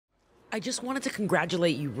I just wanted to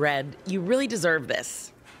congratulate you, Red. You really deserve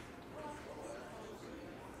this.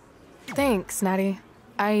 Thanks, Natty.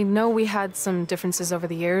 I know we had some differences over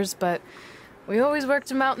the years, but we always worked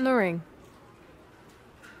them out in the ring.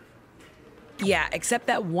 Yeah, except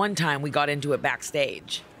that one time we got into it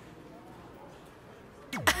backstage.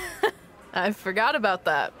 I forgot about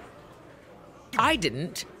that. I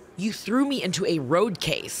didn't. You threw me into a road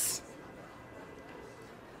case.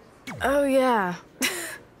 Oh, yeah.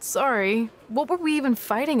 Sorry. What were we even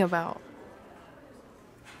fighting about?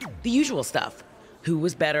 The usual stuff. Who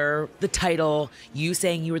was better, the title, you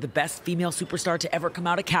saying you were the best female superstar to ever come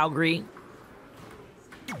out of Calgary.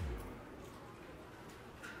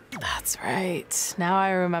 That's right. Now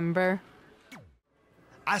I remember.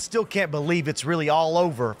 I still can't believe it's really all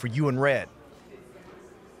over for you and Red.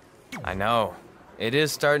 I know. It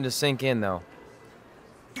is starting to sink in, though.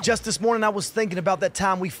 Just this morning, I was thinking about that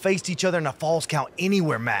time we faced each other in a Falls Count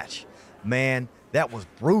Anywhere match. Man, that was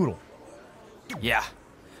brutal. Yeah.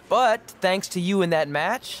 But thanks to you in that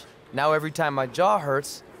match, now every time my jaw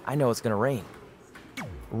hurts, I know it's gonna rain.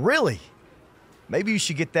 Really? Maybe you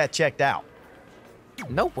should get that checked out.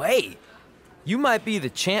 No way. You might be the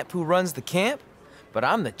champ who runs the camp, but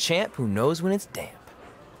I'm the champ who knows when it's damp.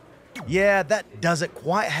 Yeah, that doesn't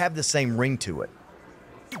quite have the same ring to it.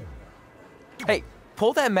 Hey,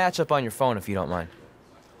 pull that match up on your phone if you don't mind.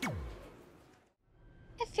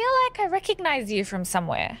 I feel like I recognize you from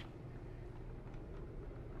somewhere.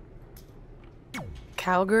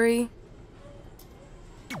 Calgary?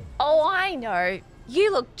 Oh, I know.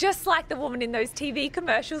 You look just like the woman in those TV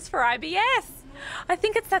commercials for IBS. I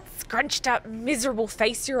think it's that scrunched up, miserable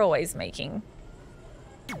face you're always making.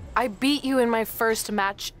 I beat you in my first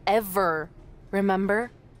match ever, remember?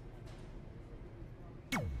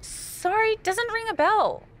 Sorry, doesn't ring a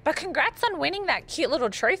bell. But congrats on winning that cute little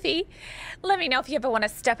trophy. Let me know if you ever want to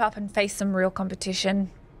step up and face some real competition.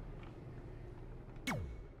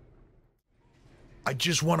 I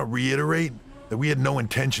just want to reiterate that we had no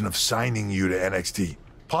intention of signing you to NXT,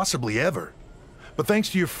 possibly ever. But thanks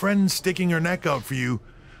to your friend sticking her neck out for you,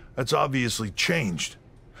 that's obviously changed.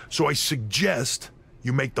 So I suggest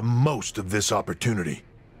you make the most of this opportunity.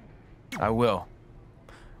 I will.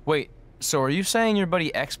 Wait, so are you saying your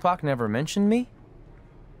buddy X-Pac never mentioned me?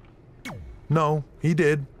 No, he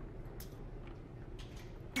did.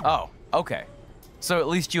 Oh, okay. So at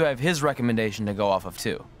least you have his recommendation to go off of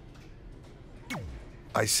too.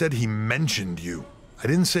 I said he mentioned you. I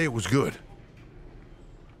didn't say it was good.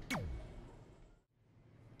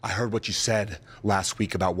 I heard what you said last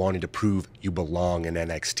week about wanting to prove you belong in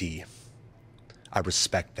NXT. I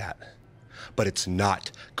respect that, but it's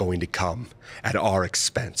not going to come at our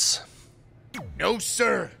expense. No,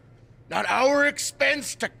 sir. Not our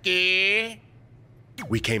expense, Tucky.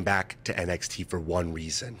 We came back to NXT for one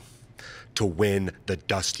reason: to win the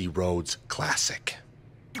Dusty Rhodes Classic.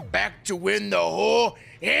 Back to win the whole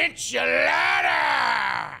enchilada!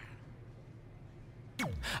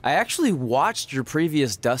 I actually watched your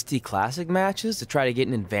previous Dusty Classic matches to try to get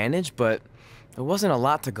an advantage, but there wasn't a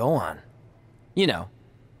lot to go on. You know,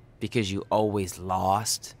 because you always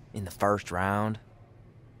lost in the first round.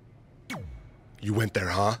 You went there,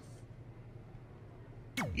 huh?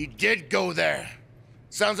 He did go there.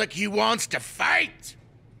 Sounds like he wants to fight.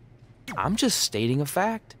 I'm just stating a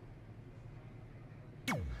fact.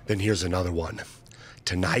 Then here's another one.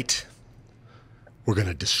 Tonight, we're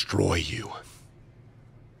gonna destroy you.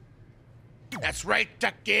 That's right,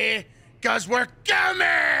 Tucky, 'cause we're coming!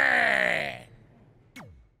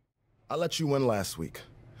 I let you win last week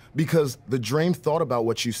because the Dream thought about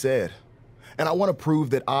what you said. And I want to prove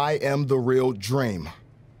that I am the real Dream.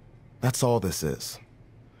 That's all this is.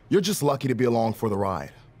 You're just lucky to be along for the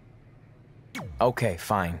ride. Okay,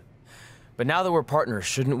 fine. But now that we're partners,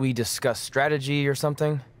 shouldn't we discuss strategy or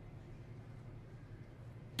something?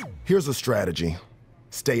 Here's a strategy.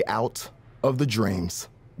 Stay out of the Dream's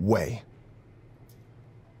way.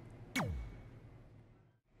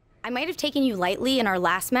 I might have taken you lightly in our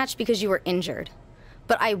last match because you were injured,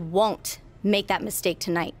 but I won't make that mistake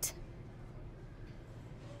tonight.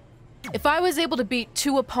 If I was able to beat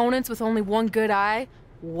 2 opponents with only 1 good eye,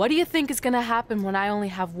 what do you think is gonna happen when I only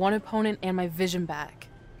have 1 opponent and my vision back?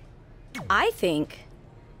 I think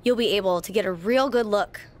you'll be able to get a real good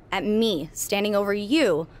look at me standing over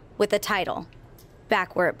you with the title,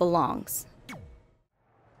 back where it belongs.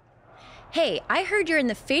 Hey, I heard you're in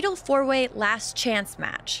the Fatal 4-Way Last Chance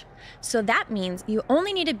match. So that means you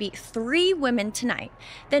only need to beat 3 women tonight,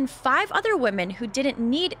 then 5 other women who didn't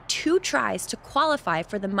need 2 tries to qualify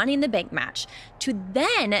for the Money in the Bank match, to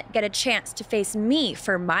then get a chance to face me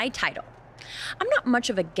for my title. I'm not much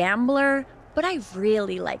of a gambler, but I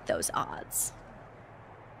really like those odds.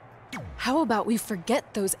 How about we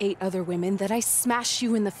forget those 8 other women that I smash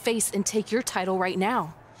you in the face and take your title right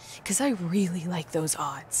now? Because I really like those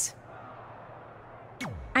odds.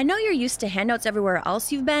 I know you're used to handouts everywhere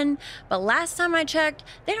else you've been, but last time I checked,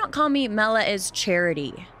 they don't call me Mela as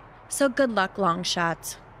Charity. So good luck, long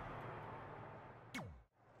shot.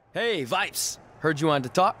 Hey, Vipes. Heard you wanted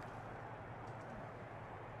to talk?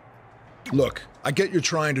 Look, I get you're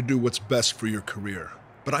trying to do what's best for your career,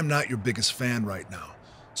 but I'm not your biggest fan right now.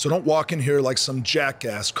 So don't walk in here like some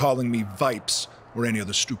jackass calling me Vipes or any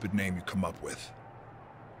other stupid name you come up with.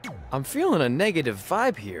 I'm feeling a negative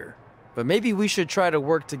vibe here, but maybe we should try to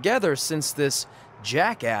work together since this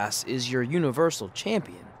jackass is your Universal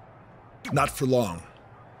Champion. Not for long.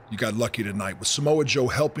 You got lucky tonight with Samoa Joe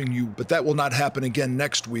helping you, but that will not happen again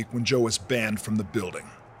next week when Joe is banned from the building.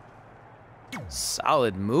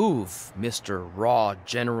 Solid move, Mr. Raw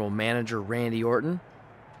General Manager Randy Orton.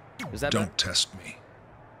 Is that Don't test me.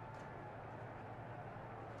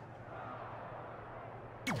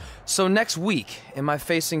 So next week, am I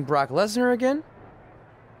facing Brock Lesnar again?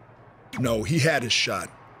 No, he had his shot.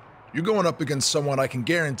 You're going up against someone I can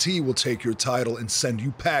guarantee will take your title and send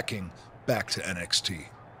you packing back to NXT.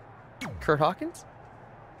 Kurt Hawkins?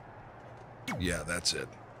 Yeah, that's it.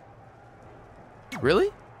 Really?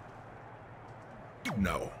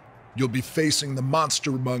 No. You'll be facing the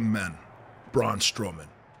monster among men, Braun Strowman.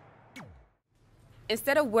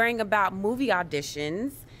 Instead of worrying about movie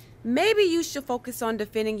auditions, maybe you should focus on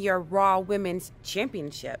defending your Raw Women's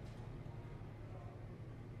Championship.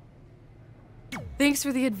 Thanks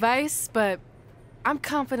for the advice, but I'm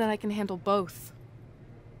confident I can handle both.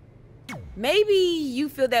 Maybe you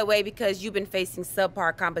feel that way because you've been facing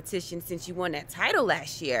subpar competition since you won that title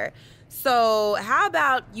last year. So how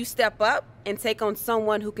about you step up and take on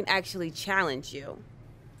someone who can actually challenge you?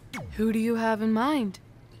 Who do you have in mind?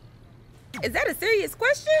 Is that a serious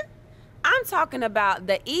question? I'm talking about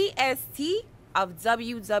the EST of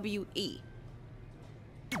WWE.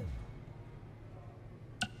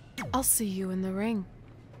 I'll see you in the ring.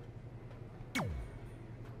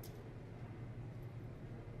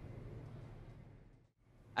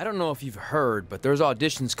 I don't know if you've heard, but there's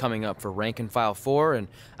auditions coming up for Rank and File 4, and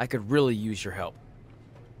I could really use your help.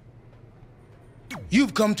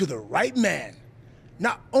 You've come to the right man.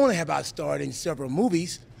 Not only have I starred in several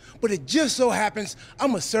movies, but it just so happens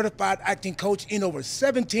I'm a certified acting coach in over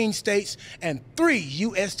 17 states and 3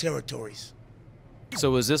 U.S. territories.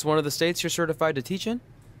 So is this one of the states you're certified to teach in?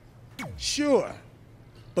 Sure.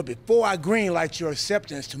 But before I greenlight your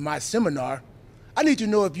acceptance to my seminar, I need to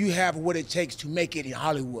know if you have what it takes to make it in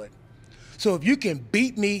Hollywood. So if you can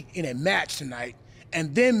beat me in a match tonight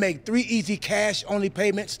and then make 3 easy cash-only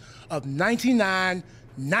payments of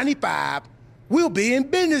 $99.95, we'll be in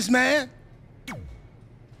business, man.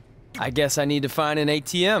 I guess I need to find an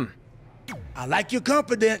ATM. I like your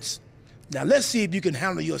confidence. Now let's see if you can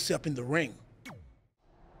handle yourself in the ring.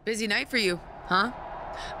 Busy night for you, huh?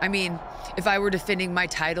 I mean, if I were defending my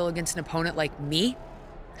title against an opponent like me,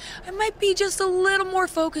 I might be just a little more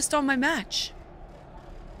focused on my match.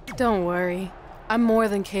 Don't worry. I'm more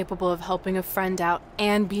than capable of helping a friend out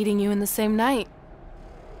and beating you in the same night.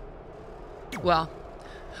 Well,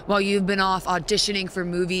 while you've been off auditioning for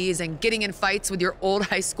movies and getting in fights with your old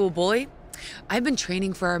high school bully, I've been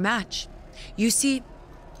training for our match. You see,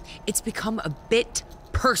 it's become a bit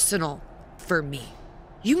personal for me.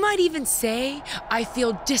 You might even say I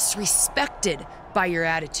feel disrespected by your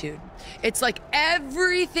attitude. It's like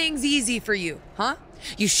everything's easy for you, huh?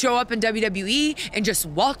 You show up in WWE and just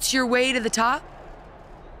waltz your way to the top?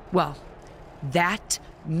 Well, that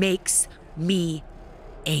makes me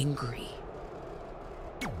angry.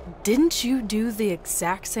 Didn't you do the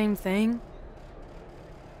exact same thing?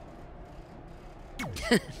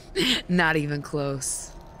 Not even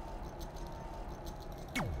close.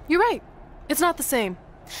 You're right. It's not the same.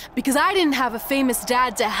 Because I didn't have a famous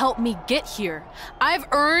dad to help me get here. I've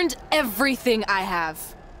earned everything I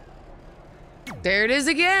have. There it is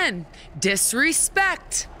again.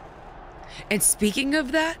 Disrespect. And speaking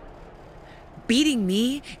of that, beating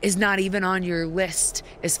me is not even on your list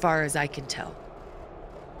as far as I can tell.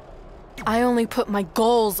 I only put my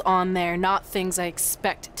goals on there, not things I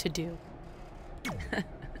expect to do.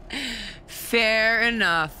 Fair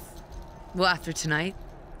enough. Well, after tonight,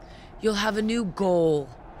 you'll have a new goal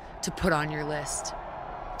to put on your list.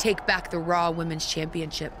 Take back the Raw Women's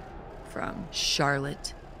Championship from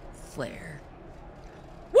Charlotte Flair.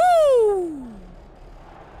 Woo!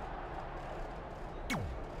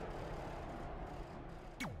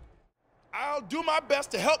 I'll do my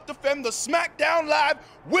best to help defend the SmackDown Live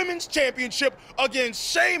Women's Championship against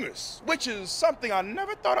Sheamus, which is something I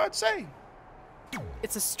never thought I'd say.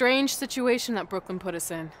 It's a strange situation that Brooklyn put us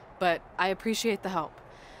in, but I appreciate the help.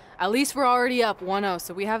 At least we're already up 1-0,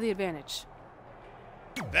 so we have the advantage.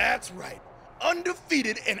 That's right.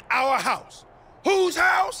 Undefeated in our house. Whose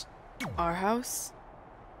house? Our house?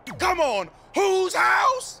 Come on, whose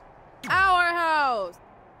house? Our house!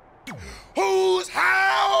 Whose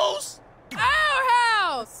house? Our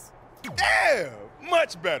house! Yeah,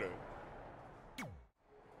 much better.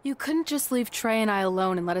 You couldn't just leave Trey and I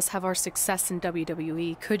alone and let us have our success in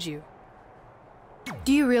WWE, could you?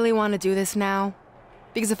 Do you really want to do this now?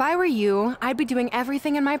 Because if I were you, I'd be doing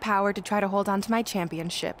everything in my power to try to hold on to my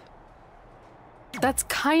championship. That's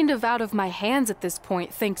kind of out of my hands at this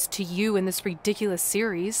point, thanks to you and this ridiculous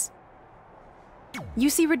series. You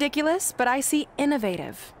see ridiculous, but I see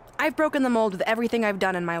innovative. I've broken the mold with everything I've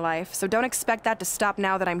done in my life, so don't expect that to stop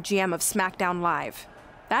now that I'm GM of SmackDown Live.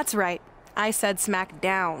 That's right, I said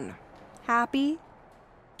SmackDown. Happy?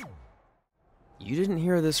 You didn't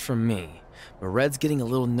hear this from me, but Red's getting a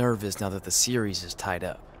little nervous now that the series is tied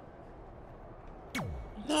up.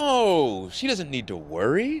 No, she doesn't need to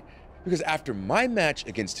worry, because after my match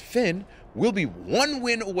against Finn, we'll be 1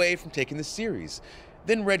 win away from taking the series.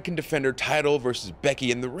 Then Red can defend her title versus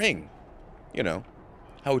Becky in the ring. You know,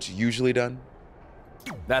 how it's usually done.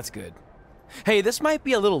 That's good. Hey, this might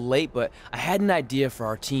be a little late, but I had an idea for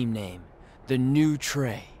our team name. The New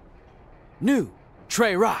Trey. New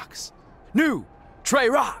Trey Rocks. New Trey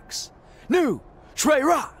Rocks. New Trey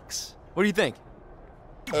Rocks. What do you think?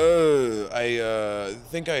 I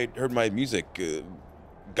think I heard my music.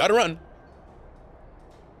 Gotta run.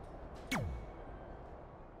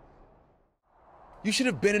 You should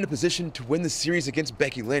have been in a position to win the series against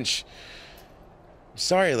Becky Lynch. I'm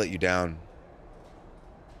sorry I let you down.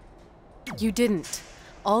 You didn't.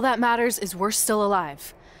 All that matters is we're still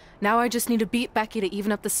alive. Now I just need to beat Becky to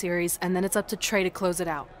even up the series, and then it's up to Trey to close it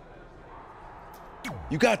out.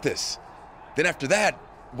 You got this. Then after that,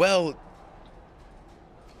 well,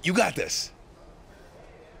 you got this.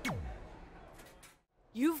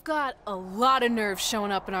 You've got a lot of nerve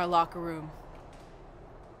showing up in our locker room.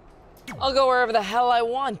 I'll go wherever the hell I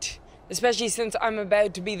want, especially since I'm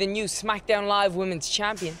about to be the new SmackDown Live Women's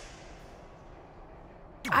Champion.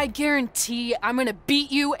 I guarantee I'm gonna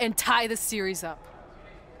beat you and tie the series up.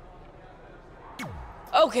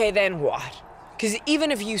 Okay, then what? Because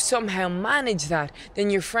even if you somehow manage that, then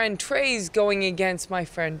your friend Trey's going against my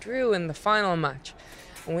friend Drew in the final match.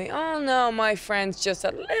 And we all know my friend's just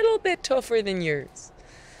a little bit tougher than yours.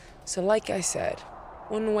 So like I said,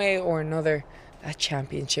 one way or another, that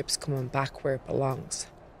championship's coming back where it belongs.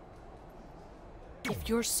 If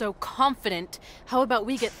you're so confident, how about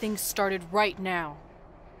we get things started right now?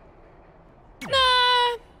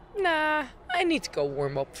 Nah, I need to go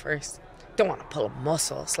warm up first. Don't want to pull a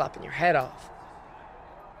muscle slapping your head off.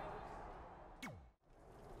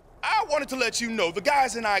 I wanted to let you know the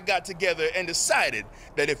guys and I got together and decided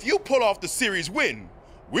that if you pull off the series win,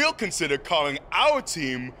 we'll consider calling our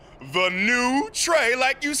team the New Trey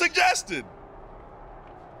like you suggested.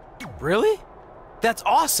 Really? That's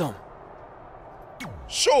awesome.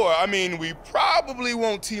 Sure, I mean, we probably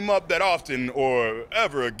won't team up that often or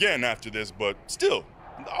ever again after this, but still,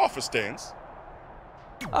 the offer stands.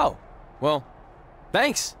 Oh, well,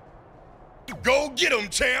 thanks. Go get him,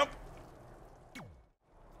 champ!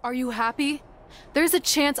 Are you happy? There's a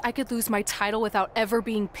chance I could lose my title without ever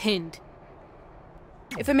being pinned.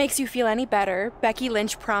 If it makes you feel any better, Becky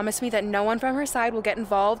Lynch promised me that no one from her side will get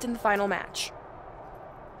involved in the final match.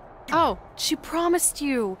 Oh, she promised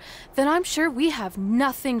you. Then I'm sure we have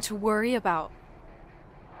nothing to worry about.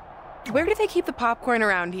 Where do they keep the popcorn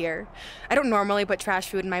around here? I don't normally put trash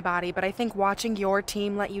food in my body, but I think watching your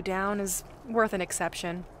team let you down is worth an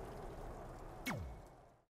exception.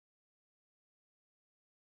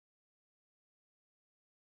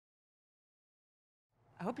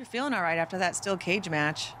 I hope you're feeling all right after that steel cage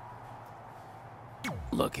match.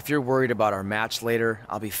 Look, if you're worried about our match later,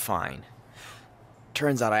 I'll be fine.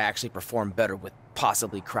 Turns out I actually performed better with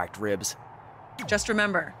possibly cracked ribs. Just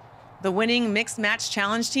remember, the winning mixed match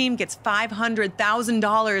challenge team gets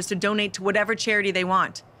 $500,000 to donate to whatever charity they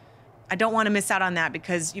want. I don't want to miss out on that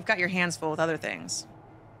because you've got your hands full with other things.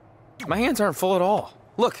 My hands aren't full at all.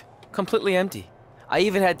 Look, completely empty. I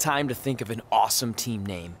even had time to think of an awesome team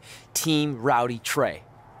name. Team Rowdy Trey.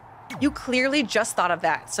 You clearly just thought of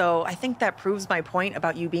that, so I think that proves my point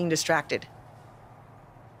about you being distracted.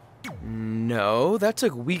 No, that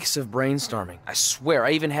took weeks of brainstorming. I swear,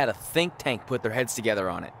 I even had a think tank put their heads together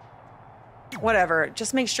on it. Whatever,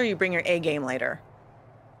 just make sure you bring your A game later.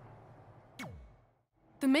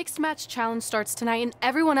 The mixed match challenge starts tonight and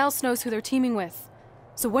everyone else knows who they're teaming with.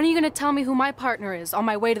 So when are you gonna tell me who my partner is on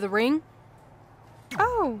my way to the ring?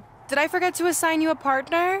 Oh, did I forget to assign you a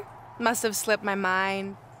partner? Must have slipped my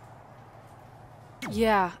mind.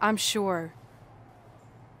 Yeah, I'm sure.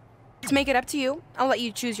 To make it up to you, I'll let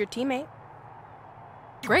you choose your teammate.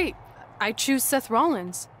 Great. I choose Seth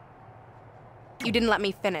Rollins. You didn't let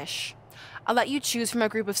me finish. I'll let you choose from a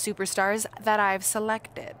group of superstars that I've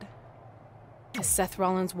selected. Is Seth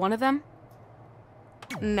Rollins one of them?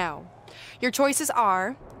 No. Your choices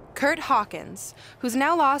are Kurt Hawkins, who's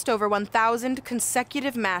now lost over 1,000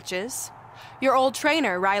 consecutive matches, your old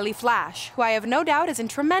trainer, Riley Flash, who I have no doubt is in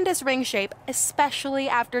tremendous ring shape, especially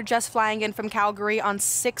after just flying in from Calgary on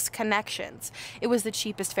 6 connections. It was the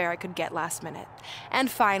cheapest fare I could get last minute. And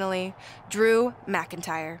finally, Drew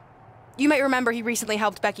McIntyre. You might remember he recently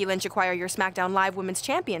helped Becky Lynch acquire your SmackDown Live Women's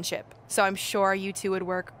Championship, so I'm sure you two would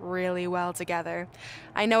work really well together.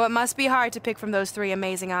 I know it must be hard to pick from those 3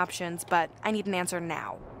 amazing options, but I need an answer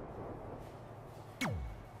now.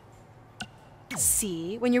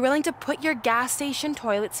 See, when you're willing to put your gas station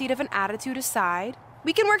toilet seat of an attitude aside,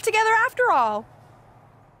 we can work together after all.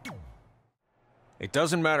 It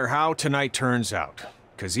doesn't matter how tonight turns out,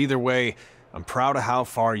 because either way, I'm proud of how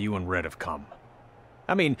far you and Red have come.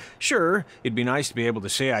 I mean, sure, it'd be nice to be able to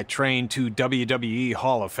say I trained 2 WWE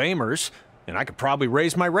Hall of Famers, and I could probably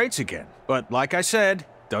raise my rates again. But like I said,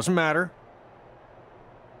 doesn't matter.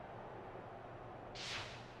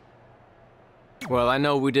 Well, I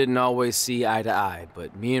know we didn't always see eye to eye,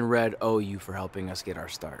 but me and Red owe you for helping us get our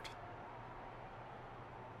start.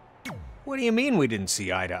 What do you mean we didn't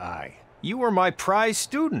see eye to eye? You were my prize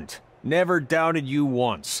student. Never doubted you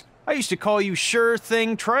once. I used to call you Sure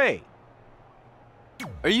Thing Trey.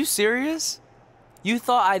 Are you serious? You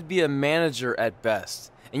thought I'd be a manager at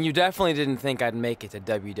best, and you definitely didn't think I'd make it to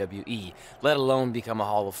WWE, let alone become a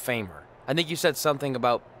Hall of Famer. I think you said something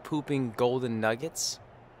about pooping golden nuggets?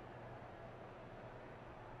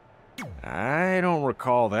 I don't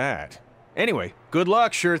recall that. Anyway, good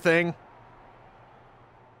luck, Sure Thing.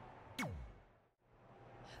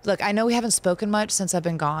 Look, I know we haven't spoken much since I've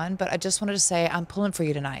been gone, but I just wanted to say I'm pulling for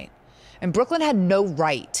you tonight. And Brooklyn had no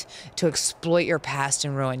right to exploit your past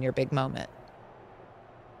and ruin your big moment.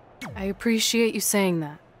 I appreciate you saying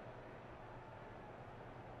that.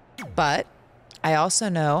 But I also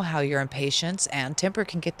know how your impatience and temper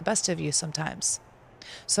can get the best of you sometimes.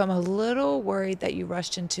 So I'm a little worried that you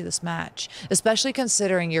rushed into this match, especially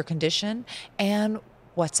considering your condition and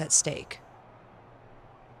what's at stake.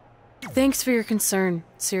 Thanks for your concern,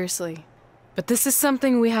 seriously. But this is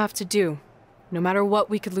something we have to do, no matter what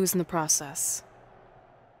we could lose in the process.